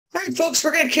right, folks,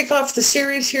 we're going to kick off the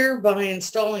series here by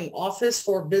installing Office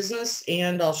for Business,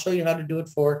 and I'll show you how to do it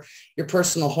for your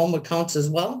personal home accounts as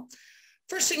well.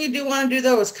 First thing you do want to do,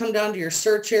 though, is come down to your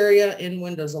search area in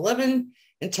Windows 11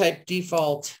 and type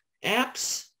default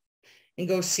apps and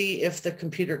go see if the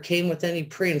computer came with any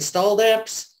pre-installed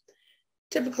apps.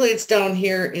 Typically, it's down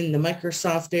here in the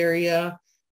Microsoft area,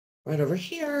 right over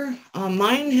here.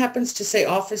 Mine happens to say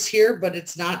Office here, but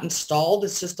it's not installed.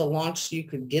 It's just a launch so you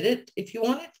could get it if you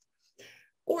want it.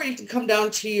 Or you can come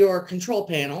down to your control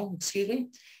panel,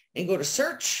 and go to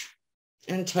search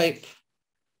and type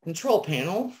control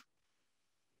panel.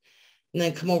 And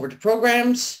then come over to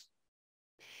programs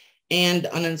and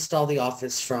uninstall the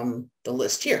Office from the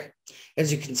list here.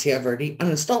 As you can see, I've already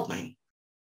uninstalled mine.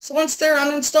 So once they're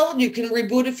uninstalled, you can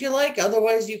reboot if you like.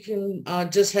 Otherwise, you can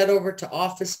just head over to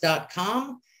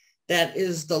office.com. That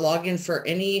is the login for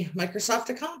any Microsoft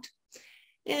account.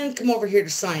 And come over here to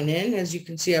sign in. As you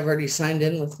can see, I've already signed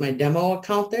in with my demo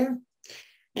account there.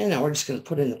 And now we're just going to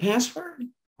put in the password.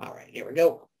 All right, here we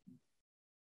go.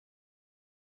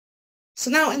 So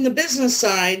now in the business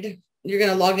side, you're going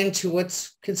to log into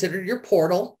what's considered your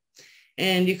portal.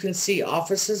 And you can see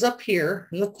Office is up here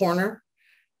in the corner.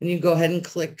 And you go ahead and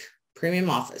click Premium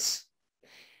Office.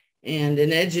 And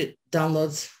in Edge, it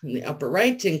downloads in the upper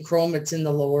right. In Chrome, it's in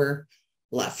the lower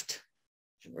left.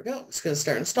 Here we go. It's going to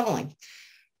start installing.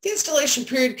 The installation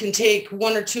period can take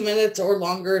 1 or 2 minutes or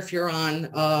longer if you're on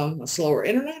a slower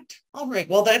internet. All right,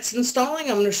 while that's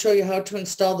installing, I'm going to show you how to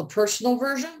install the personal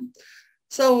version.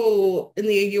 So in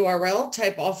the URL,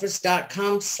 type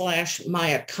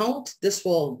office.com/myaccount. This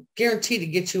will guarantee to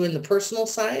get you in the personal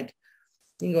side.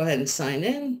 You can go ahead and sign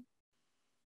in.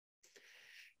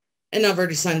 And I've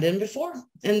already signed in before.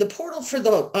 And the portal for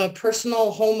the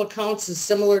personal home accounts is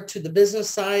similar to the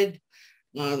business side.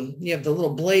 You have the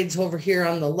little blades over here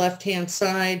on the left-hand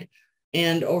side.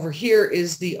 And over here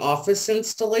is the Office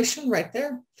installation right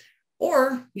there.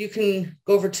 Or you can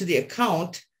go over to the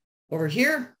account over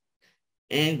here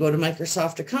and go to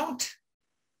Microsoft account.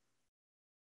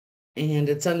 And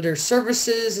it's under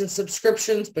services and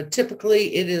subscriptions, but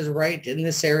typically it is right in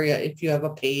this area if you have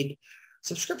a paid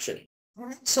subscription. All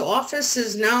right, so Office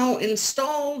is now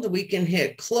installed. We can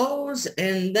hit close,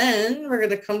 and then we're going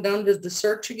to come down to the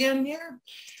search again here.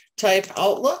 Type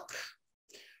Outlook,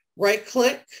 right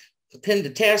click, pin to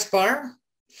taskbar.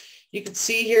 You can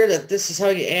see here that this is how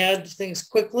you add things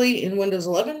quickly in Windows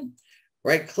 11.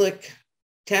 Right click,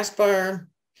 taskbar,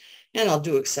 and I'll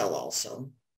do Excel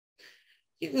also.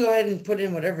 You can go ahead and put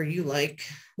in whatever you like.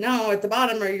 Now at the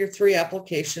bottom are your 3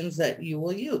 applications that you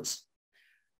will use.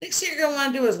 Next thing you're going to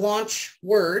want to do is launch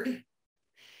Word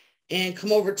and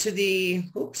come over to the,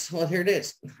 here it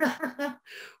is.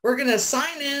 We're going to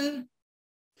sign in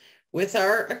with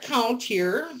our account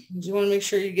here. You want to make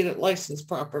sure you get it licensed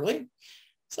properly.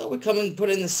 So we come and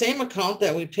put in the same account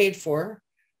that we paid for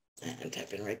and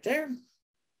type in right there. And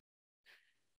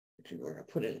we're going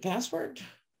to put in the password.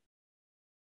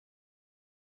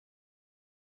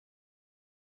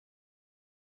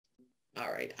 All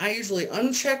right, I usually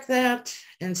uncheck that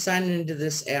and sign into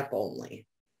this app only.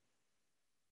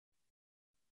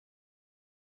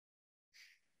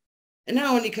 And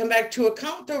now when you come back to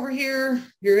account over here,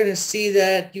 you're going to see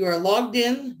that you are logged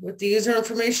in with the user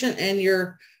information and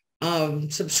you're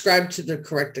subscribed to the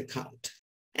correct account.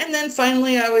 And then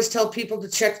finally, I always tell people to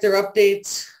check their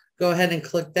updates. Go ahead and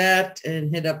click that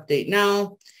and hit update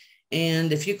now.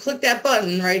 And if you click that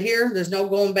button right here, there's no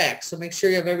going back. So make sure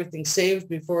you have everything saved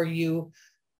before you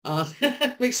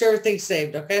make sure everything's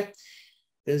saved, okay?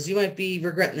 Because you might be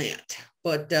regretting that.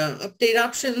 But update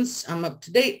options, I'm up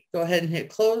to date. Go ahead and hit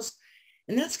close.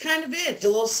 And that's kind of it. A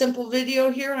little simple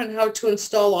video here on how to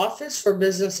install Office for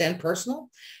business and personal.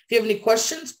 If you have any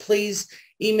questions, please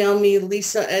email me,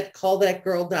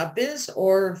 lisa@callthatgirl.biz,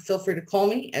 or feel free to call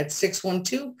me at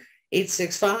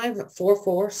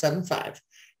 612-865-4475.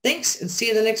 Thanks, and see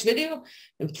you in the next video.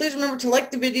 And please remember to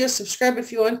like the video, subscribe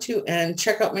if you want to, and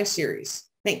check out my series.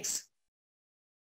 Thanks.